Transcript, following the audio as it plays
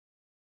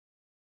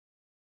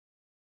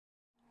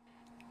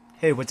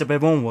Hey, what's up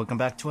everyone? Welcome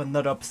back to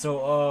another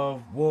episode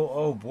of War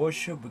of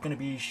Warship. We're gonna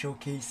be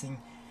showcasing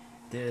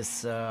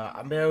this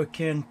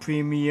American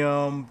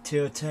premium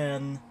tier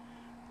 10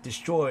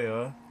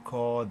 destroyer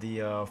called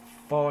the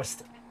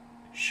Forrest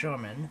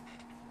Sherman.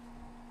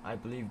 I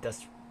believe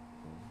that's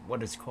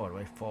what it's called,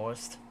 right?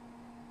 Forrest.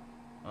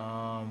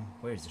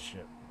 Where's the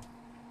ship?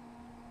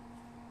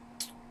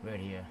 Right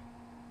here.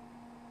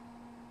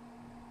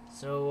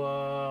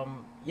 So,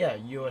 yeah,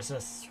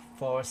 USS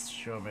Forrest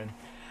Sherman.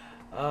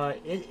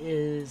 It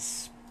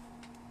is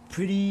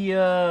pretty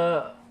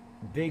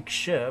big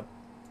ship.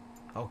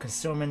 Our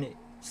consignment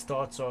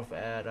starts off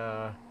at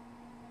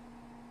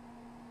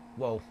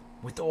well,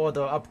 with all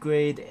the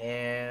upgrade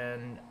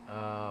and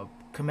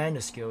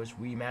commander skills,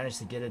 we managed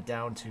to get it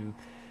down to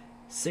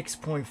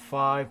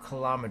 6.5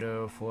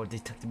 kilometer for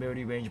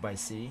detectability range by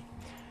sea.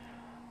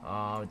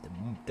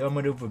 The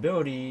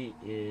maneuverability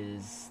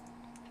is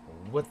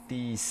with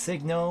the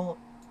signal.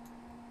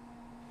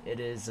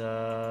 It is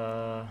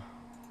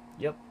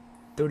yep,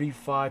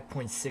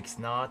 35.6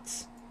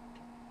 knots.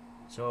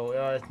 So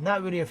it's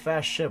not really a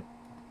fast ship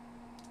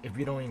if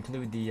we don't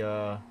include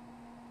the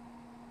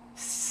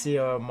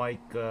Sierra mic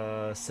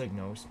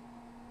signals.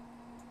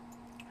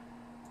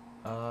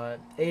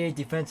 AA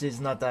defense is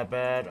not that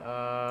bad.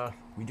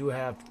 We do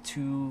have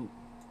two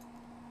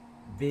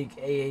big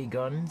AA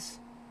guns,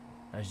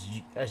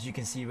 as you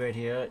can see right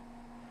here.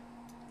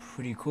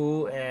 Pretty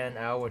cool, and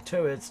our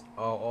turrets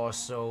are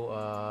also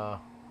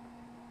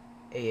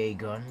AA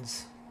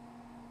guns.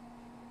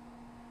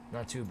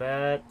 Not too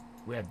bad.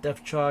 We have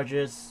depth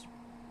charges,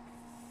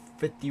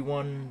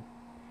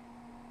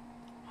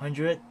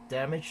 5100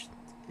 damage.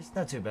 It's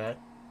not too bad.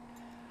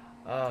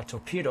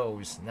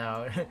 Torpedoes.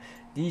 Now,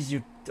 these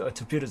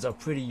torpedoes are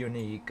pretty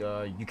unique.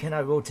 You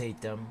cannot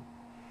rotate them,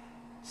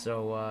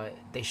 so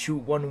they shoot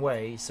one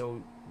way.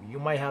 So you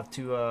might have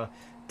to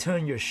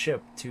turn your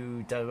ship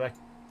to direct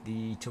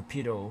the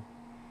torpedo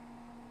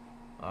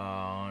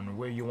on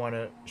where you want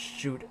to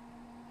shoot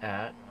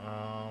at.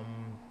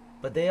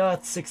 But they are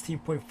at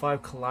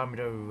 16.5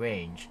 kilometer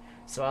range,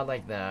 so I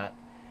like that.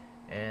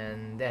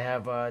 And they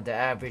have the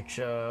average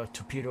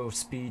torpedo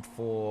speed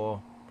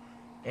for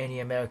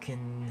any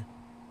American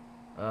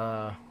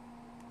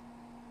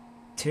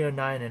tier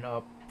 9 and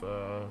up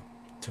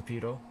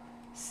torpedo,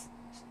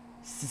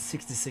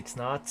 66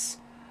 knots.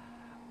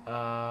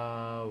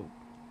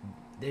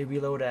 They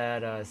reload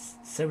at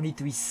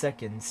 73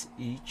 seconds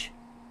each,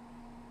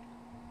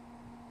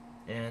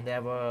 and they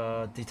have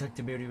a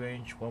detectability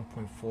range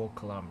 1.4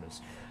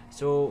 kilometers,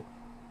 so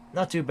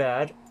not too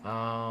bad.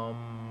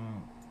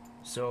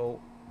 So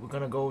we're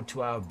gonna go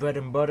to our bread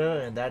and butter,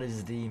 and that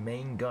is the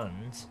main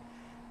guns.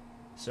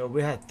 So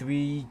we have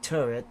 3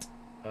 turret,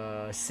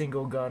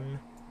 single gun,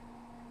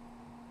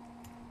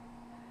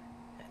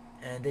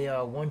 and they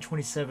are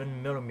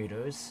 127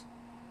 millimeters.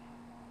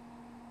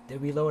 They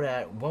reload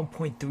at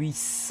 1.3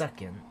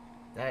 second.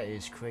 That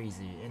is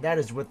crazy, and that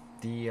is with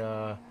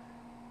the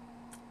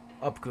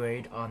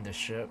upgrade on the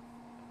ship.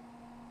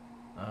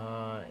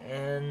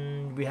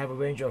 And we have a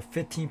range of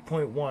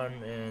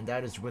 15.1, and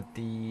that is with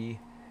the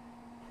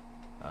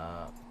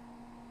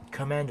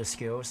commander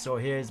skills. So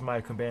here's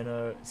my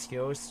commander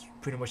skills.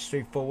 Pretty much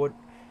straightforward,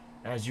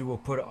 as you will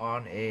put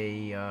on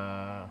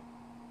a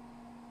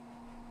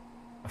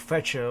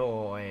fetcher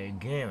or a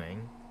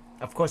gearing.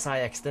 Of course, I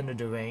extended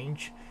the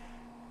range,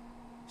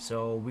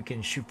 so we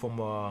can shoot from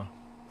a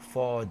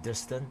far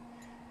distance.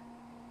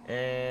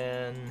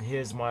 And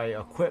here's my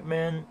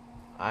equipment.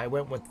 I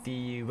went with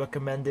the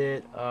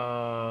recommended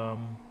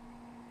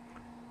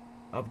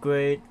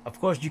upgrade. Of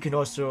course, you can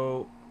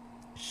also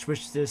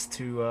switch this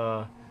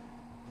to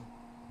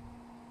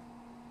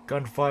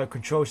gunfire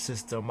control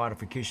system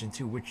modification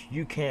too, which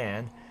you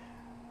can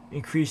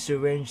increase your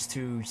range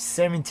to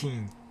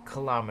 17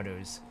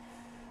 kilometers,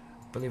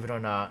 believe it or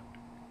not.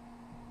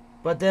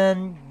 But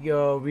then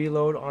your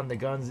reload on the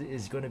guns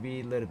is going to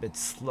be a little bit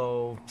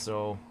slow,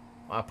 so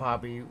I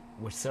probably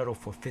would settle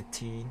for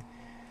 15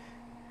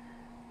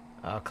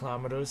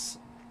 kilometers.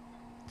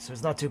 So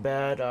it's not too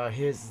bad.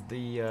 Here's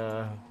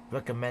the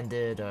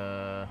recommended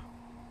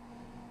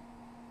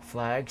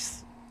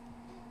flags.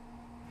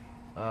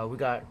 We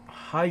got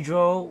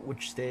hydro,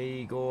 which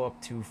they go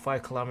up to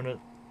 5 kilometer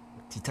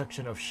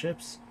detection of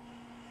ships,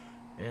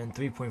 and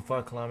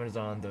 3.5 kilometers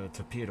on the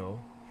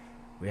torpedo.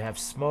 We have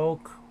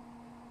smoke.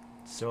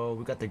 So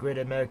we got the Great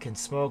American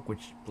Smoke,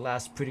 which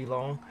lasts pretty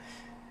long.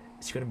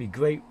 It's going to be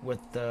great with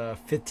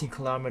 15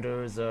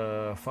 kilometers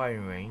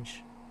firing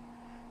range.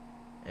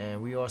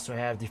 And we also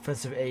have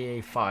defensive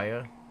AA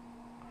fire.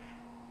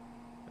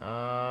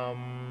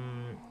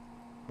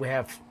 We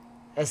have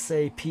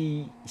SAP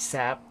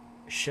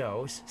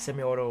shells,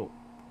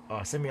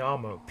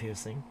 semi-armor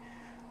piercing,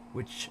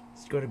 which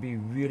is going to be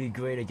really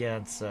great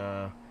against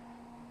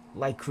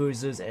light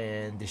cruisers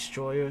and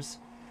destroyers.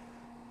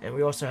 And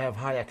we also have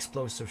high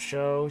explosive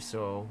shells,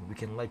 so we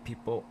can light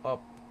people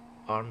up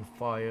on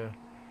fire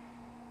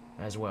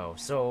as well.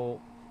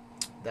 So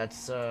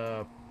that's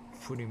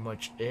pretty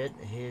much it.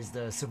 Here's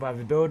the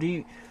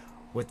survivability.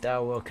 With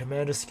our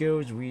commander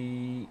skills,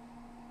 we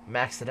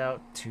maxed it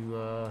out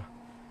to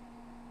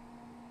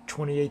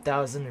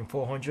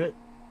 28,400.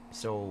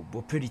 So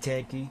we're pretty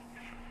tanky.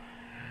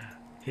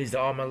 Here's the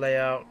armor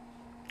layout.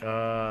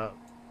 Uh,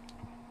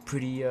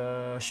 pretty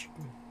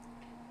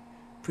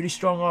pretty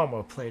strong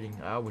armor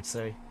plating, I would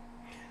say.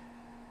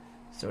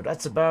 So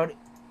that's about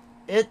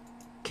it.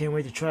 Can't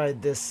wait to try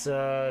this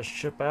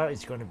ship out.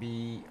 It's gonna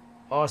be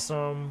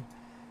awesome.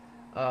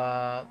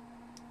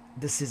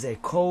 This is a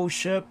coal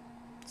ship,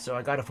 so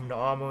I got it from the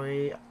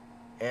armory.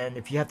 And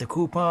if you have the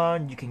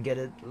coupon, you can get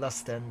it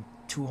less than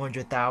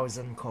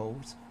 200,000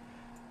 coals.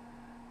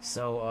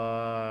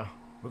 So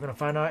we're gonna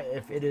find out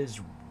if it is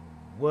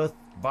worth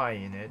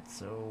buying it.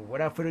 So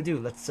without further ado,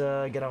 let's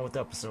get on with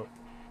the episode.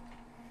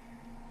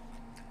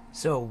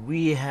 So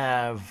we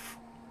have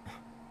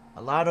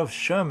a lot of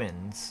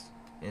Shermans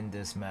in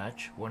this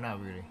match. Well,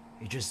 not really.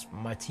 It's just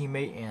my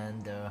teammate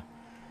and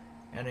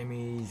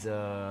enemy's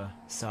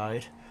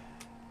side.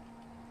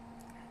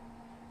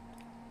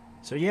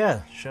 So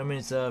yeah, Sherman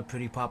is a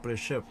pretty popular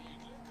ship,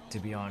 to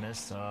be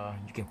honest.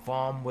 You can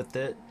farm with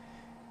it.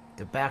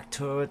 The back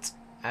turrets,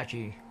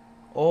 actually,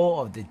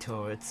 all of the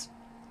turrets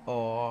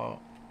are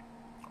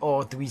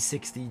all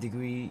 360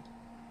 degree.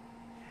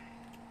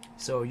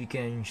 So you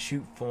can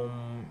shoot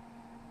from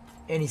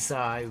any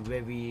side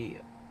very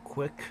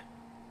quick.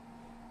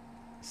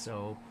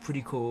 So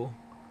pretty cool.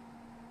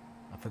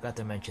 I forgot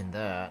to mention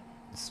that.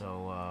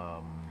 So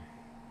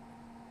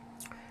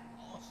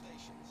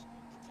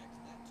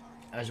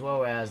as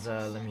well as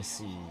let me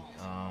see,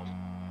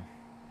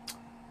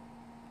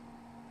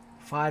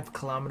 5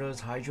 kilometers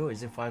hydro.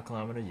 Is it 5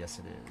 kilometers? Yes,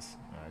 it is.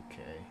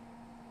 Okay.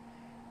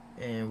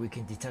 And we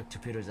can detect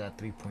torpedoes at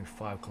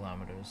 3.5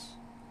 kilometers.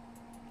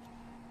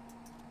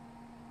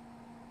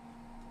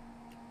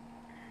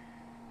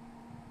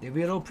 They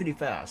reload pretty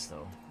fast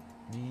though.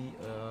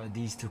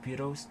 These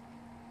torpedoes,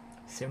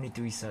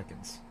 73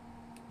 seconds.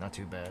 Not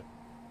too bad.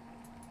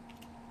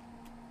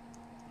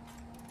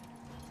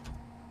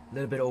 A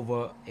little bit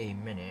over a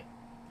minute.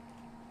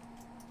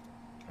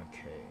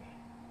 Okay.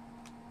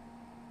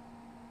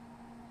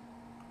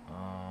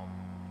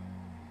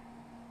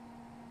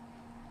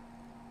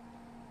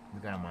 We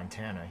got a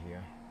Montana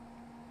here.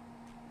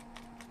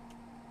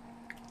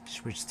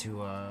 Switch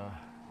to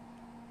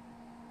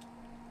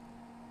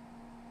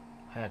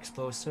high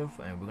explosive,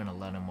 and we're gonna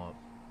let him up.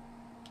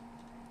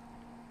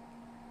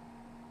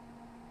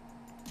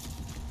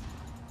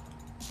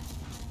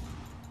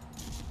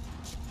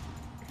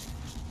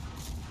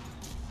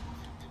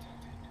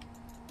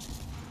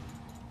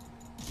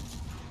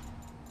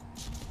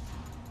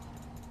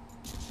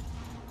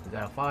 We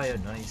got a fire,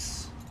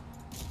 nice.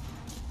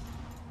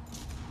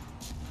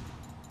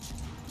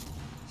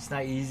 It's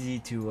not easy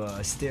to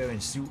steer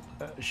and shoot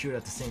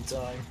at the same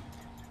time.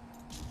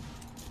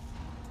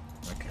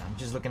 Okay, I'm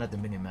just looking at the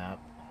mini map.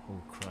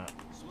 Oh crap.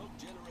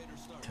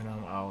 Turn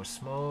on our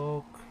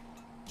smoke.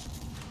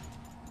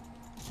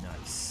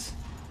 Nice.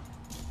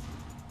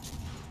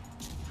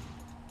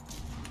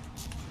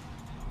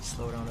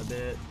 Slow down a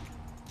bit.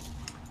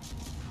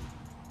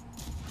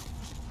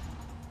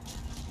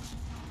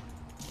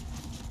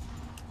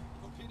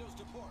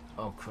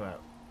 Oh crap.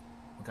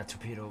 We got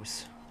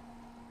torpedoes.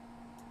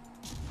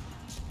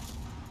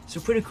 So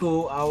pretty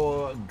cool.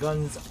 Our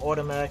guns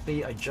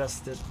automatically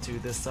adjusted to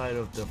this side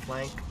of the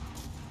flank.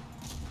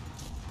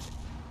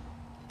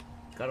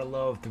 Gotta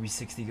love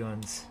 360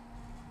 guns.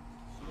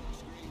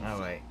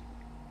 Alright.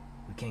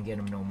 We can't get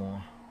them no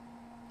more.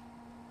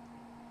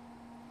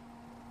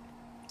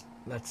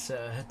 Let's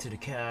head to the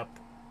cap.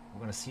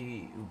 We're gonna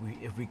see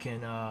if we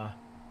can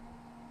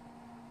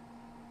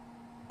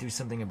do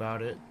something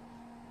about it.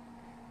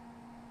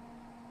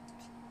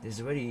 There's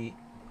already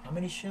how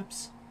many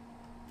ships?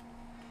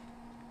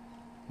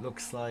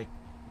 Looks like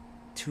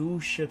 2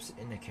 ships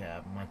in the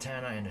cab,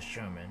 Montana and a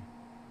Sherman.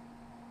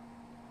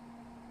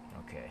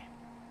 Okay.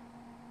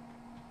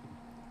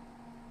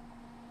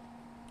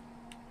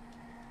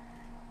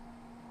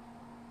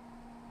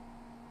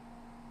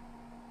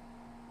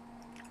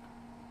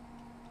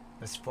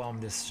 Let's farm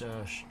this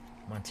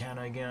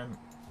Montana again.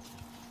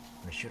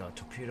 Let's shoot our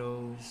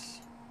torpedoes.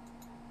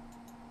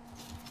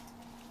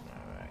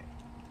 Alright.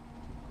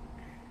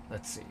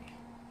 Let's see.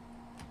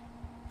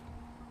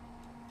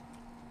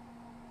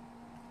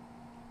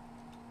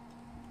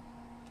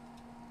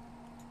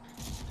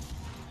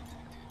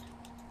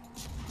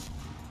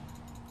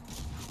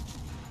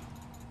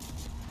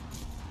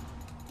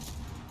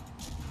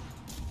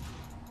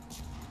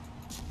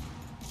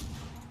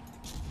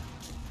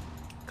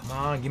 Come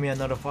on, give me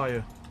another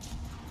fire.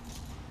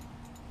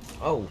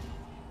 Oh,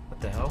 what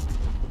the hell?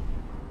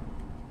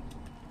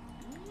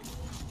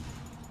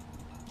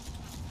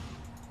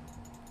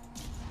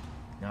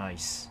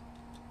 Nice.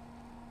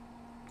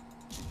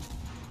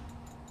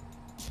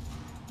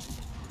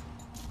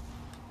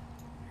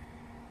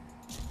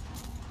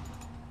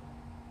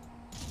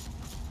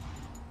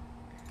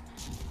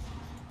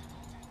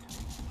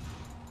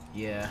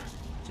 Yeah,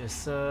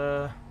 just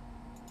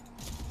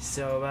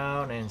sail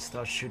around and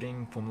start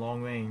shooting from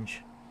long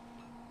range.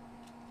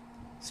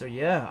 So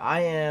yeah,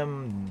 I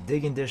am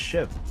digging this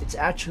ship. It's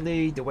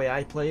actually, the way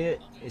I play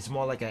it, it's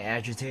more like an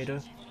agitator.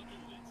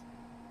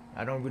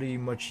 I don't really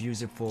much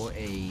use it for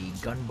a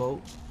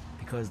gunboat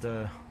because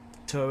the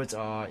turrets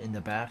are in the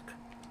back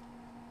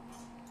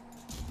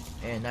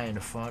and not in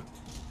the front.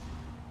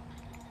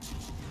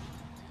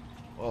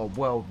 Oh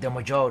well, the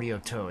majority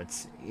of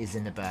turrets is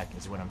in the back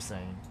is what I'm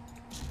saying.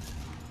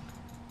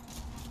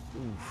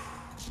 Oof.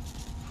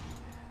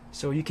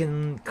 So you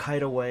can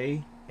kite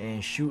away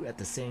and shoot at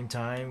the same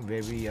time,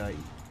 very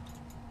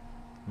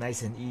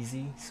nice and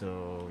easy.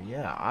 So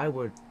yeah, I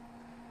would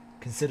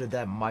consider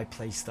that my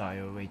play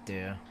style right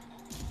there.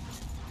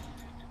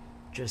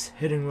 Just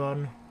hit and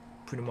run,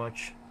 pretty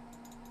much.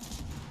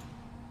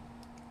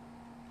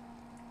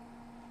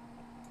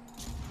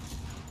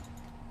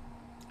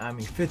 I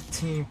mean,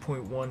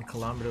 15.1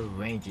 kilometer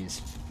range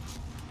is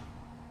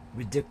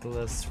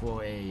ridiculous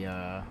for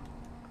a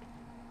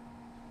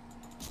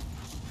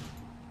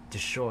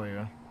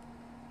destroyer.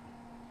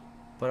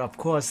 But of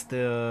course,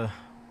 the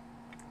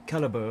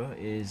caliber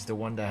is the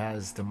one that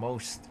has the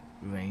most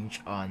range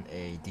on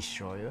a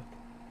destroyer.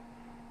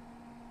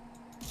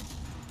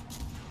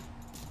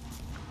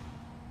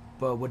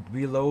 But with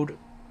reload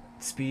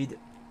speed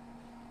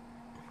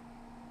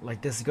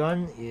like this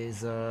gun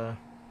is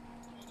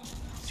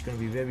it's gonna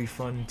be very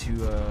fun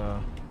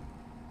to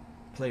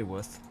play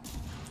with.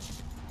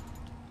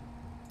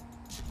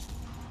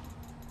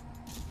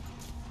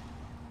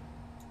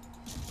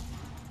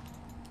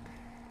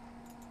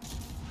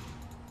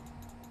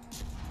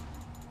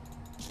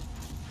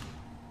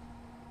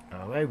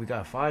 Alright, we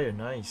got fire,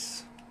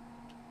 nice.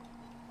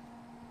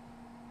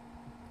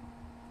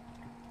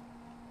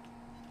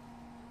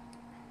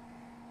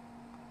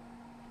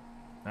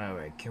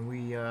 Alright, can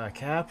we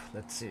cap?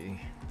 Let's see.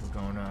 We're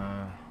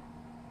gonna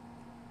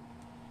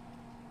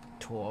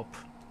torp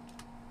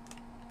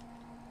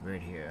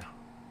right here.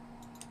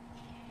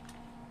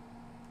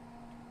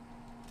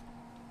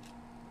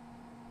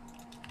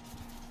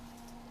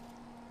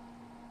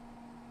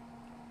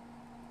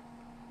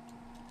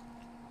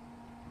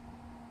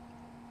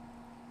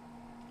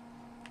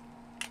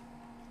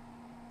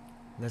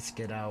 Let's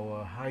get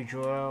our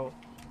hydro out.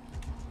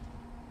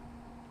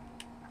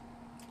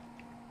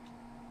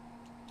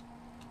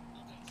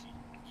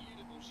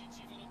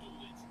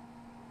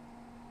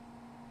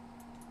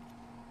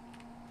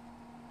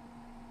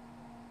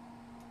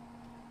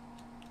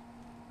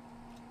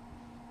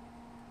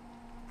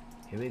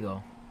 Here we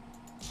go.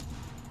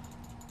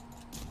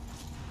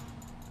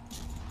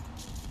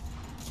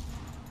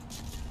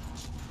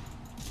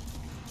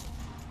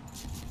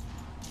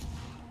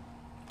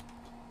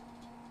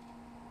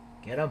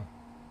 Get him.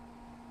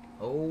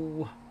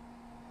 Oh.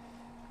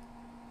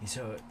 He's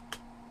hurt.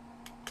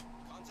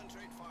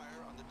 Concentrate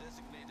fire on the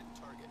designated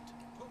target.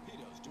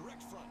 Torpedoes,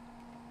 direct front.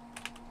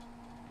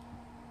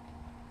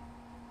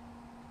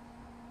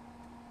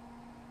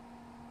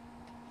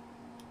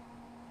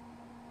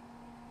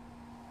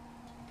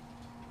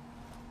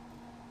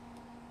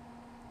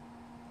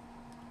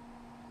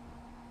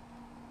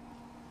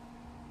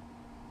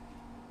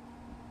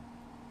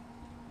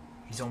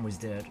 He's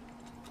almost dead.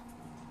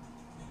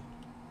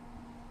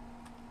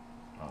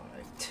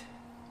 Alright.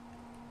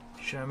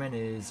 Sherman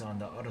is on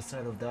the other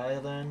side of the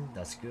island.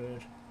 That's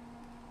good.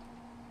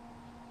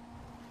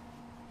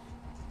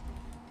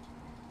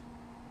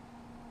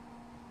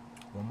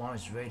 Lamar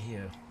is right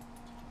here.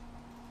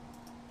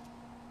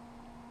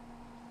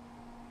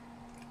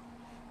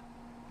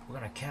 We're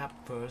gonna cap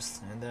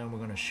first and then we're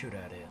gonna shoot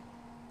at it.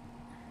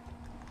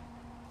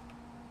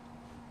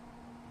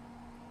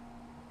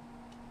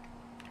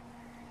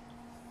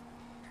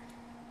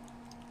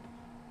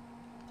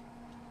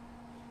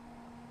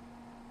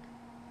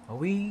 Are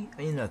we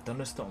in a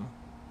thunderstorm?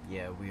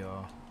 Yeah, we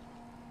are.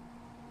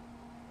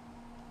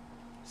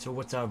 So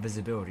what's our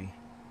visibility?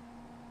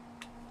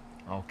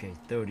 Okay,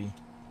 30.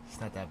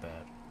 It's not that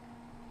bad.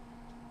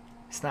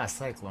 It's not a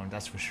cyclone,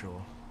 that's for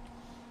sure.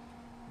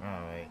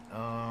 Alright,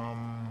 I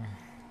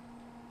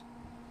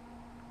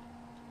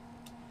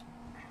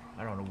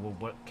don't know,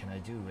 what can I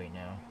do right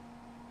now?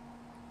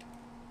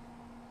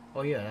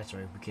 Oh yeah, that's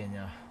right, we can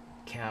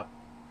cap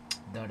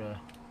the other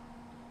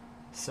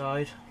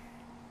side.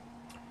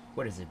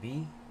 What is it,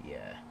 B?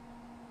 Yeah.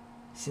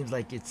 Seems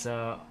like it's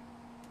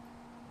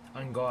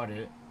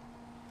unguarded.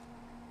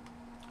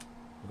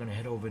 We're gonna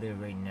head over there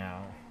right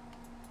now.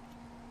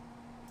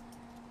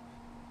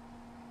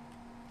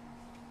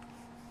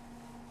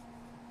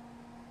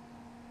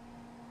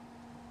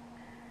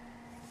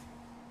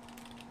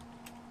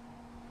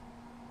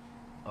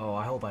 Oh,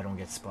 I hope I don't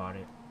get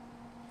spotted.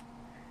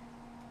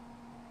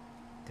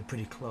 They're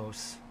pretty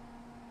close.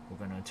 We're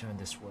gonna turn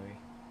this way.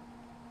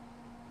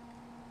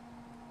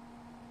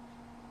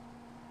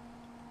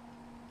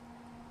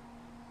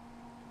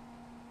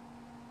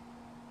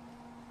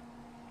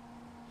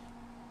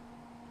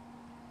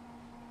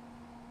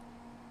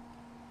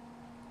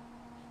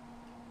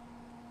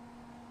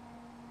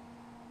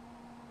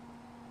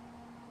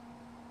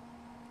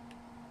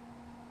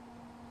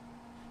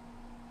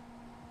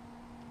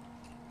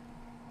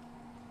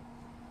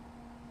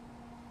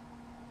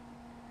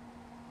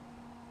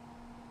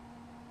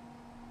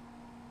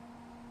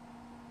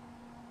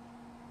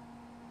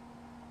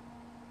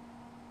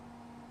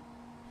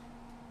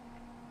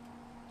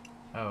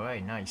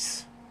 Alright,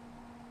 nice.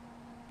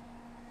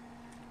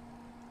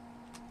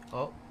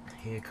 Oh,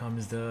 here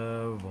comes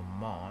the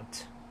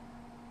Vermont.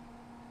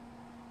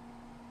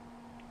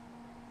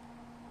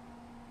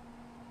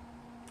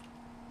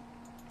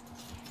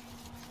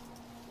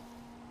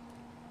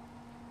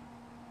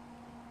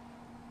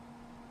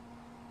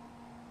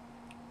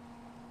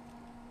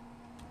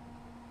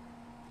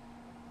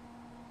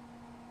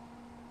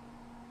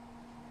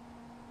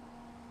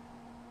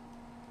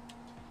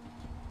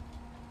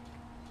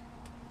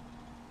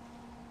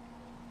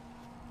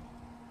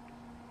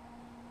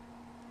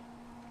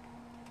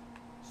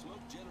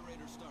 Smoke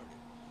generator started.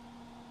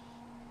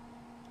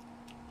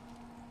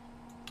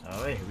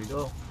 Alright, here we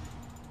go.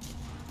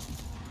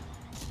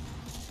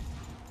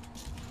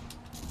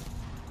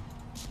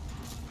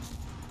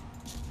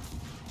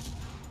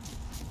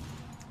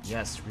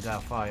 Yes, we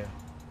got fire.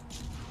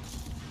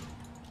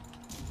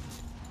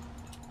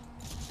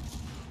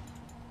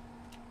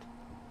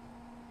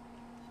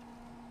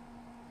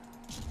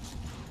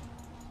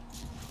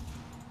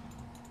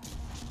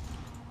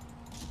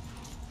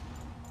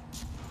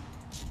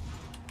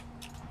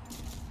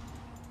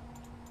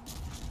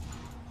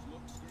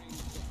 Smoke screen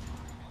set.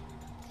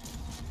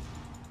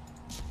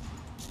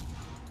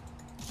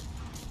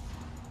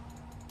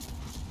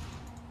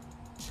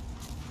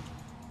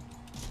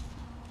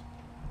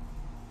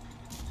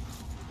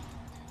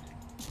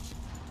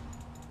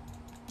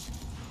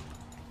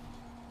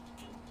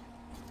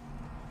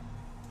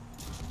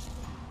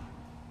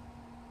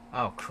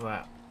 Oh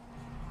crap.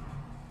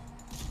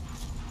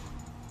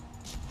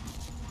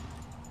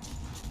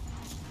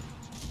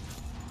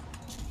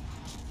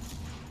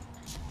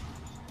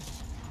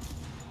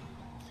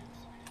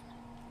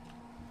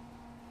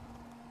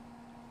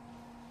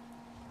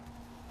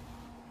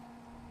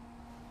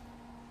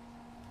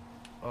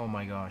 Oh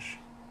my gosh.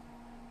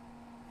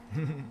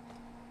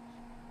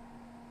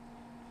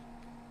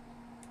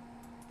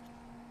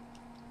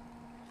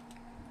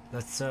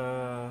 Let's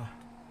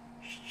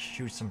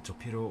shoot some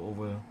torpedo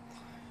over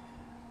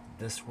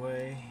this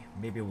way.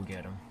 Maybe we'll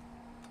get him.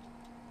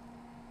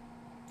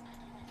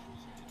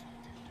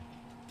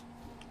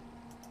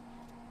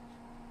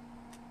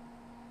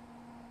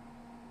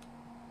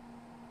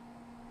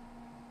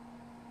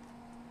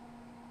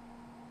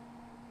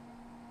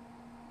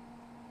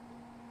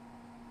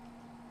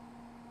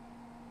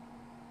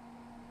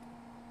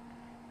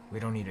 We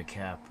don't need a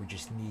cap, we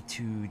just need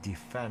to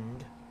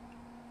defend.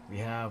 We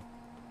have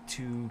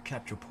 2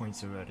 capture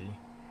points already.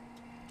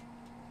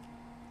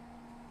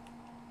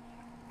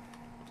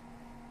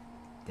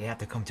 They have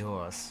to come to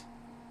us.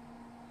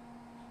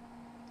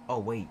 Oh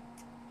wait.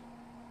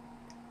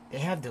 They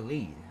have the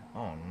lead.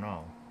 Oh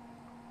no.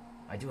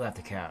 I do have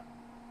to cap.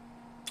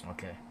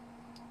 Okay.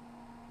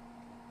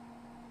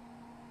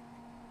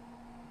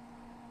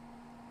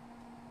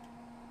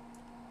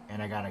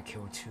 And I gotta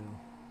kill 2.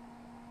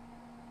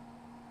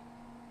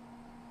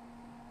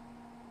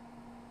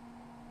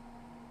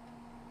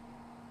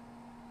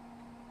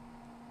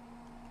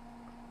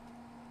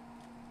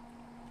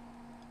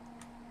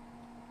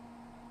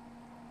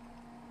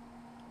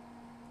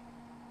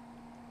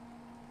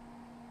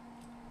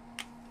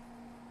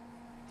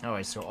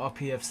 Alright, so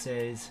RPF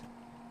says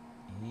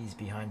he's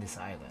behind this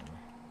island.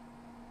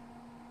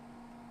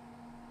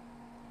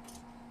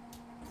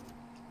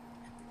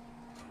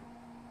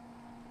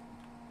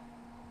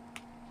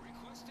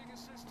 Requesting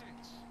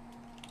assistance.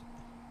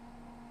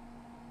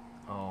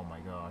 Oh my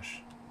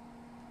gosh.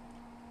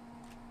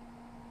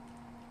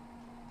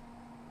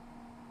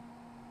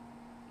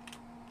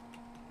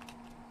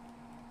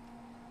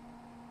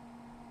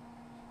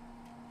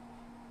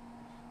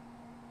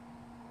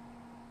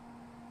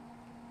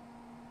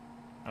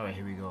 Alright,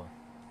 here we go.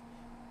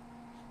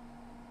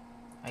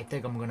 I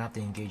think I'm gonna have to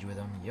engage with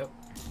him. Yep.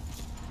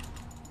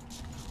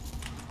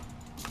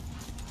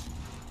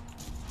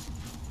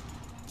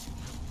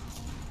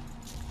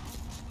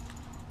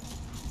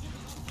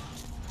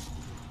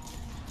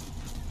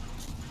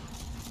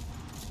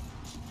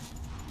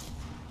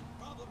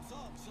 Problem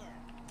solved, sir.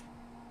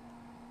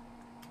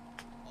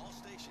 All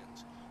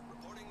stations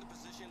reporting the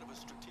position of a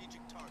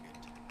strategic target.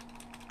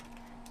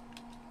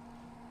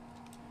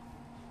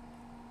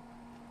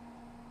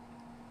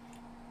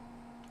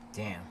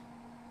 Damn.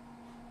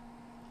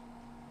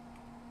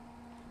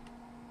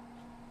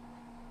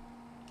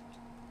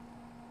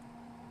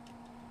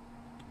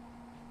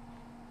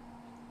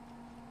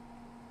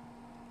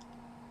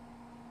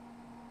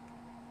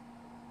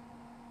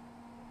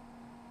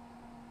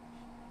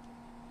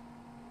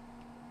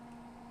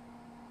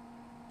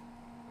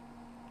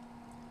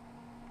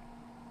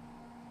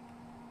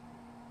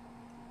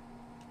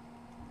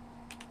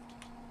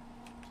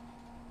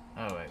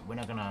 Alright, we're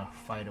not gonna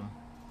fight him.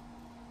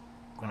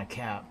 We're gonna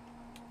cap.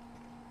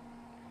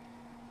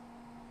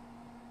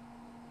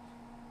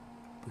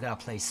 We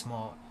gotta play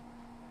smart.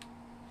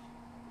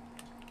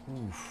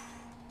 Oof.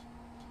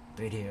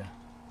 Right here.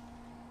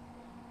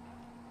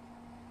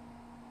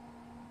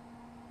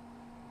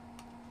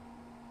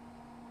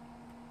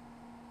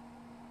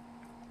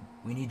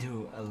 We need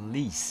to at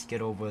least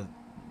get over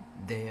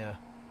there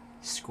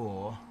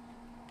score.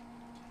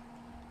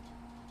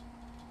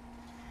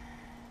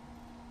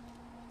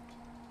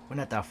 We're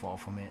not that far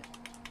from it.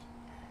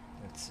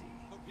 Let's see.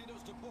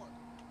 Torpedoes to port.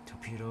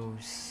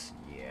 Torpedoes,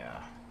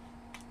 yeah.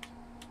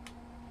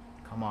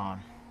 Come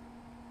on.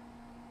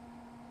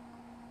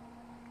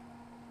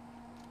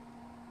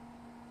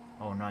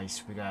 Oh,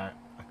 nice. We got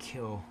a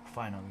kill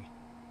finally.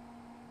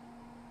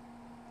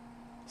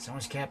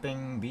 Someone's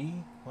capping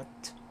B?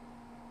 What?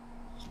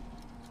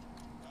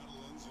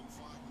 Battle ends in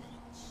 5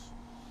 minutes.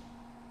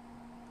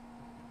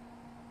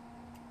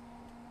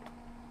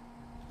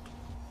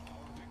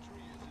 Our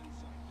victory is in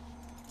sight.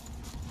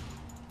 All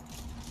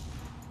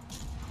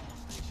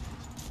stations,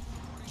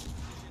 reporting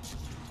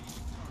position of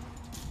strategic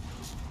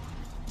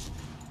target.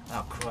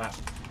 Oh, crap.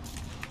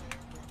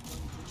 Aircraft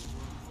gun crews are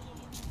on full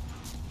alert.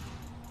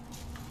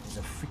 There's a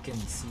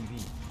freaking CV.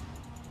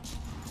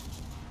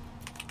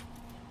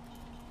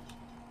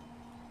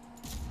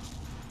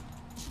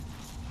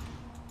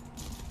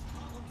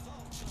 Problem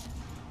solved, sir.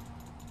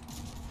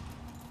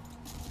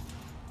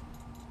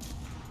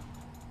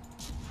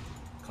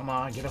 Come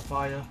on, get a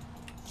fire.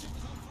 Ship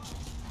is on fire.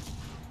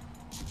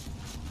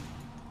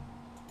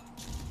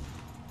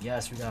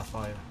 Yes, we got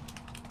fire.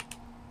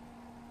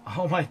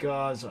 Oh my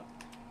gosh. I'm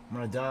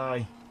gonna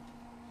die.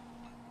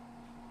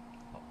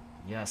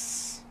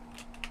 Yes.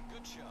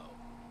 Good show.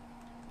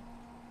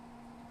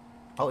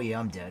 Oh yeah,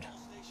 I'm dead. All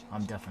stations,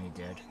 I'm definitely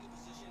dead. reporting the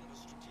position of a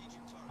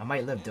strategic target. I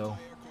might live though.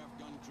 Anti-aircraft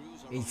gun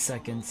crews are 8 on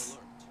seconds. alert.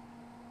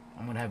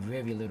 I'm gonna have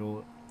very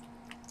little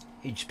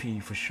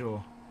HP for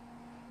sure.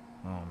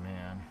 Oh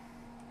man.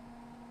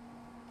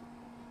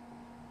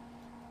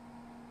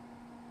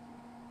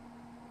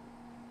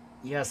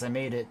 Yes, I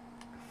made it.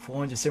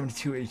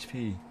 472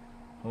 HP.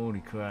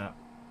 Holy crap.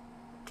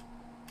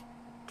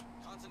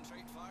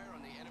 Concentrate fire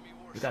on the enemy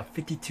We warship. got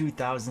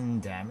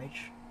 52,000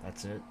 damage.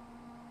 That's it.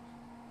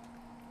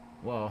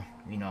 Well,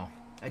 you know,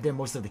 I did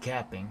most of the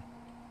capping.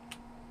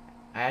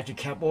 I actually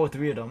capped all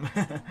 3 of them.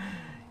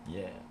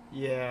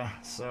 Yeah,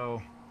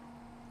 so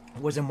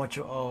it wasn't much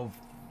of,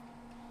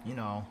 you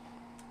know,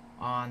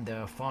 on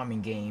the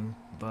farming game,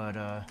 but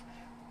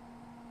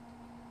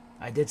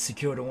I did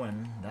secure the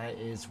win. That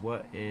is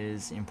what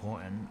is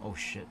important. Oh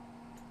shit.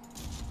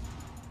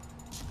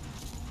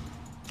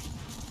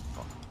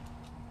 Oh.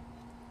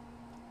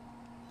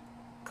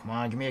 Come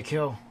on, give me a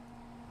kill.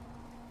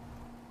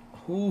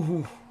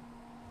 Ooh.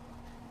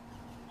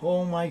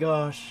 Oh my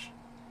gosh.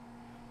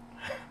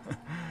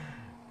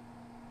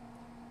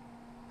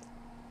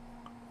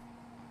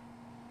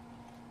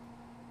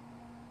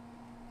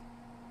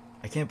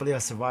 I can't believe I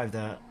survived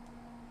that.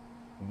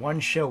 One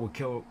shell will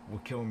kill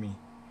me.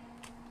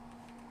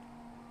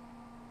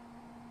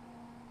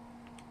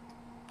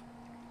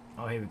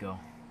 Oh, here we go.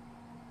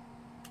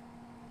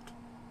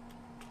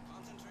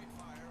 Concentrate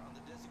fire on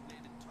the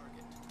designated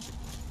target.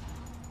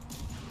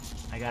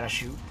 I gotta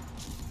shoot.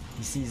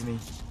 He sees me.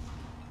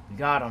 We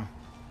got him.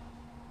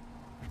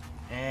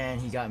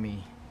 And he got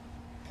me.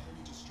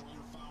 Enemy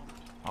destroyer foundered.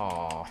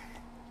 Aww.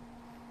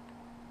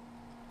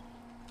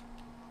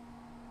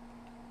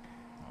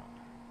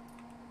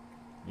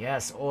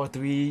 Yes, all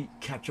 3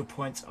 capture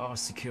points are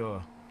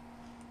secure.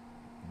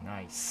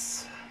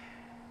 Nice.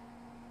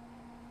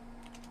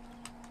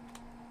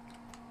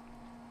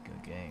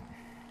 Good game.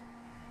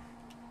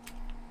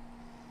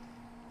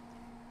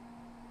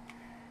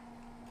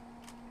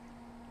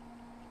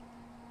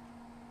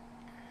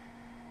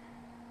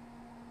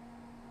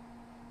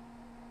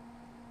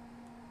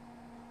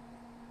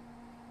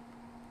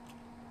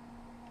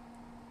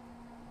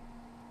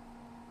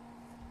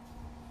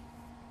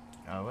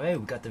 Alright,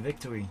 we got the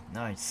victory.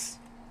 Nice.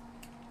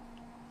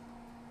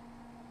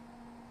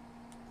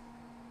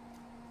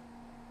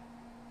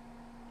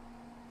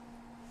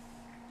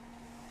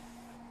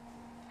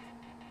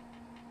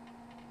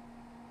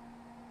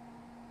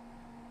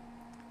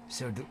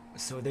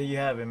 So there you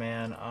have it,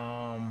 man.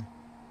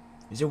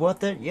 Is it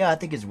worth it? Yeah, I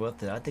think it's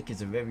worth it. I think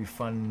it's a very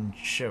fun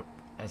ship,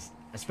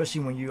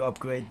 especially when you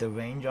upgrade the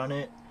range on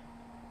it.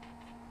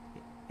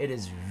 It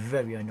is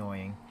very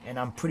annoying, and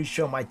I'm pretty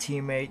sure my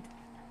teammate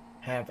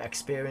have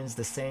experienced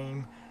the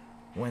same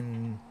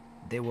when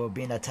they were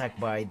being attacked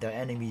by the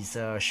enemy's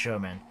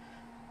Sherman.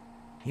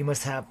 He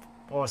must have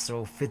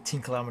also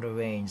 15-kilometer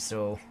range,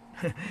 so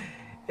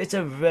it's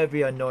a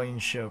very annoying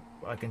ship,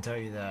 I can tell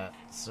you that.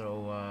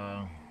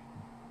 So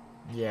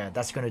yeah,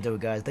 that's gonna do it,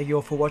 guys. Thank you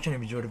all for watching. If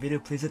you enjoyed the video,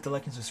 please hit the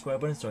like and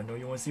subscribe button so I know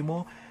you want to see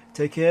more.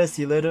 Take care,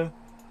 see you later,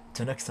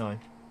 till next time.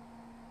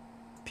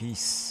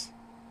 Peace.